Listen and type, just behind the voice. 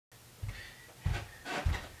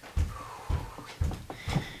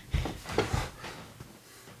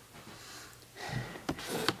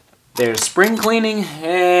There's spring cleaning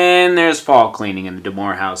and there's fall cleaning in the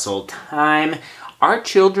DeMoor household. Time. Our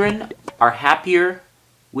children are happier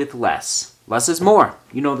with less. Less is more.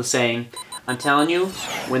 You know the saying. I'm telling you,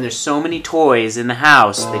 when there's so many toys in the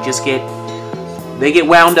house, they get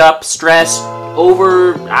wound up, stressed,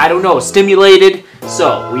 I don't know, stimulated.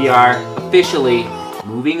 So we are officially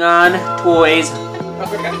moving on toys. Woo!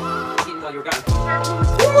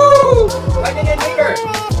 Lightning and meter!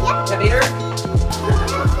 Yep. That meter?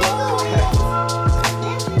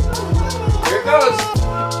 Here it goes!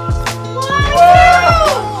 Whoa!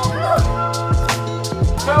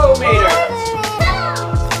 Toe meter!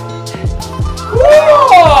 Cool!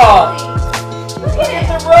 Look at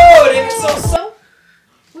the road and it's so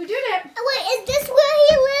we did it! Wait, is this where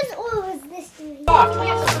he lives or is this where he lives?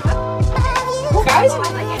 Cool, guys!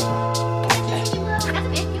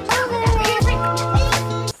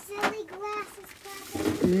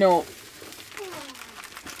 No.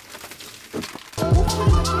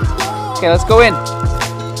 Okay, let's go in.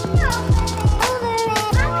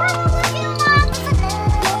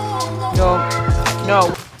 No. No.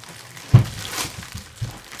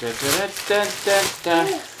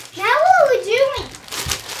 Now what are we doing?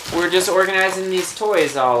 We're just organizing these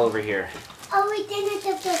toys all over here. Oh, we didn't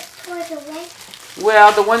take the toys away?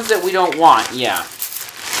 Well, the ones that we don't want, yeah.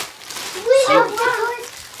 We have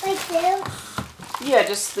toys like this? Yeah,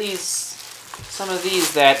 just some of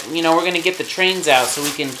these that, you know, we're going to get the trains out so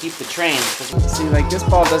we can keep the trains. See, like, this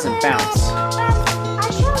ball doesn't bounce.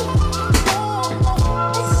 I'll show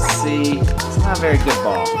you. See, it's not a very good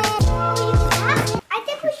ball. I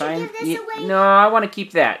think we should give this away. No, I want to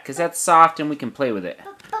keep that, because that's soft and we can play with it.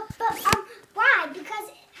 But why?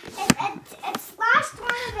 Because it's lost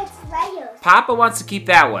one of its layers. Papa wants to keep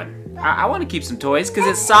that one. I want to keep some toys, because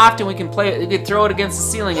it's soft and we can play it. We can throw it against the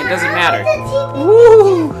ceiling, it doesn't matter.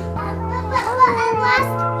 Woo!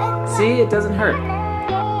 See, it doesn't hurt.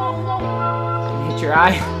 Hit your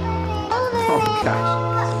eye. Oh gosh.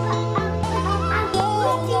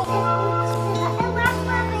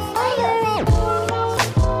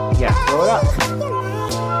 Yeah, throw it up.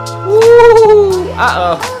 Woo!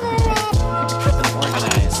 Uh-oh.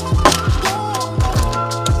 Organized.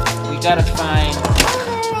 We gotta find a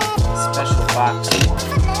special box for it.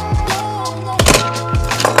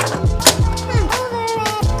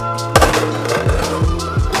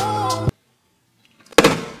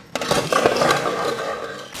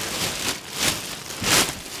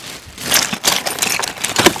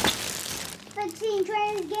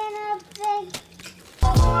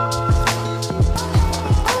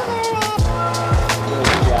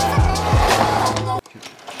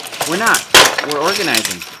 We're not. We're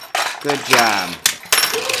organizing. Good job.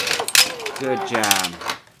 Good job.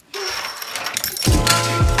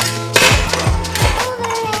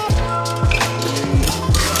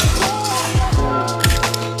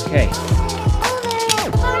 Okay.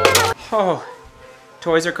 Oh,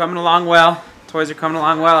 toys are coming along well. Toys are coming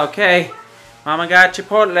along well. Okay. Mama got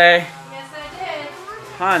Chipotle. Yes, I did.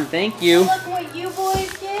 Hon, thank you. Look what you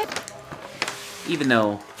boys get. Even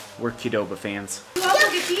though we're Qdoba fans. You also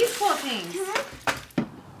get these cool things.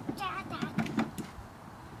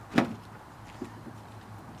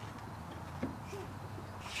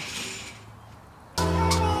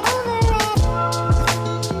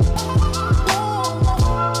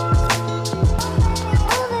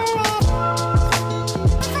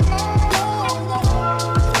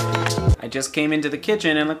 I just came into the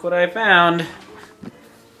kitchen and look what I found.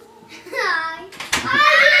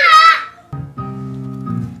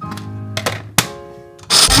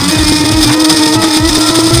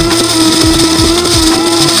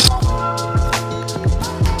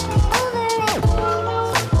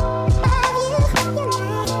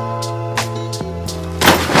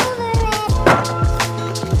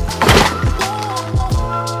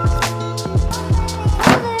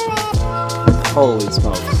 Holy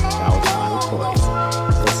smokes, that was a lot of toys.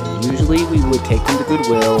 Listen, usually we would take them to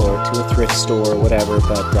Goodwill or to a thrift store or whatever,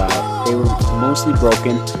 but they were mostly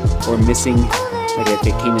broken or missing. Like if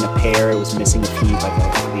they came in a pair, it was missing a piece, like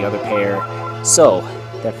the other pair. So,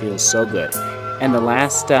 that feels so good. And the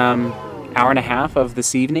last hour and a half of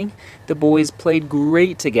this evening, the boys played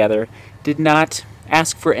great together, did not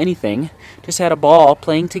ask for anything, just had a ball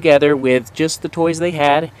playing together with just the toys they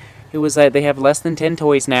had. It was like they have less than 10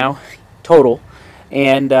 toys now, total.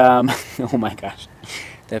 And, oh my gosh,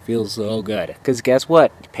 that feels so good. Because guess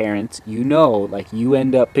what, parents, you know, like you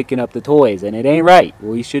end up picking up the toys and it ain't right.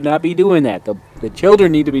 We should not be doing that. The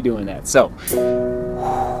children need to be doing that. So,